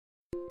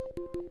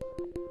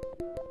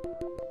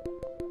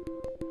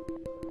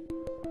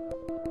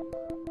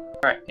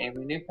Alright,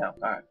 anything new? No,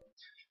 alright.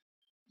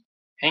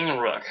 Hanging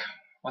rook.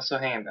 What's so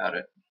hang about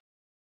it?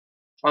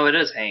 Oh, it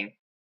is hang.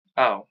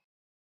 Oh.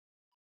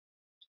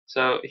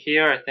 So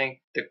here I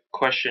think the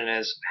question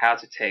is how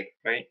to take,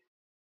 right?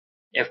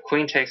 If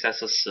queen takes, that's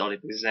so silly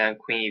because then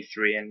queen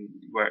e3 and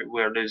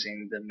we're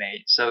losing the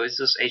mate. So it's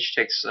just h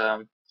takes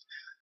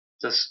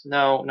just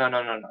no.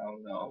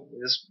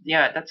 Just,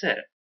 yeah, that's it.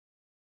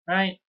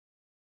 Right?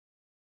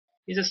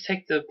 You just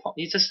take it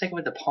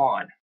with the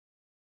pawn.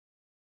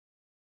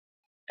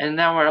 And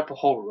now we're up a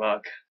whole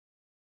rook.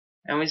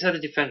 And we just have to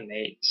defend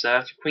mate. So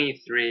after queen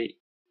e3.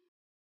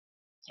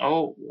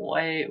 Oh,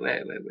 wait.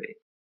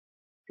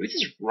 Do we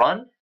just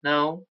run?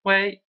 No.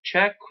 Wait.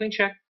 Check. Queen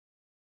check.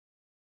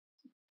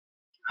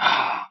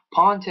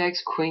 Pawn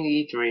takes, queen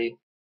e3.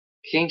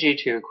 King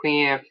g2.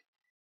 Queen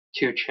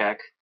f2 check.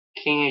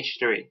 King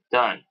h3.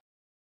 Done.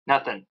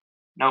 Nothing.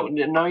 No,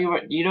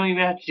 you don't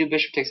even have to do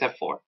bishop takes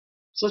f4.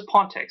 So it's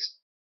pawn takes.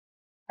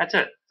 That's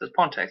it. It's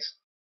pawn takes.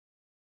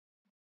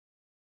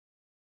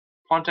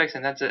 Pawn takes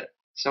and that's it.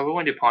 So we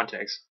want to do pawn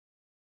takes.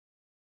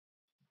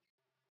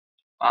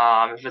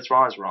 If it's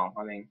wrong, it's wrong.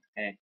 I mean,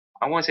 hey,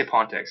 I want to say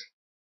pawn takes,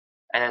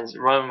 and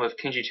then run with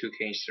king g2,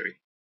 king h3.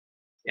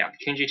 Yeah,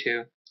 king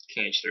g2,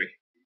 king h3.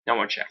 No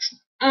more checks.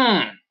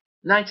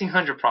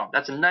 1900 problem.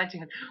 That's a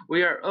 1900.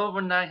 We are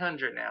over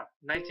 900 now.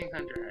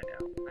 1900 right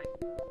now.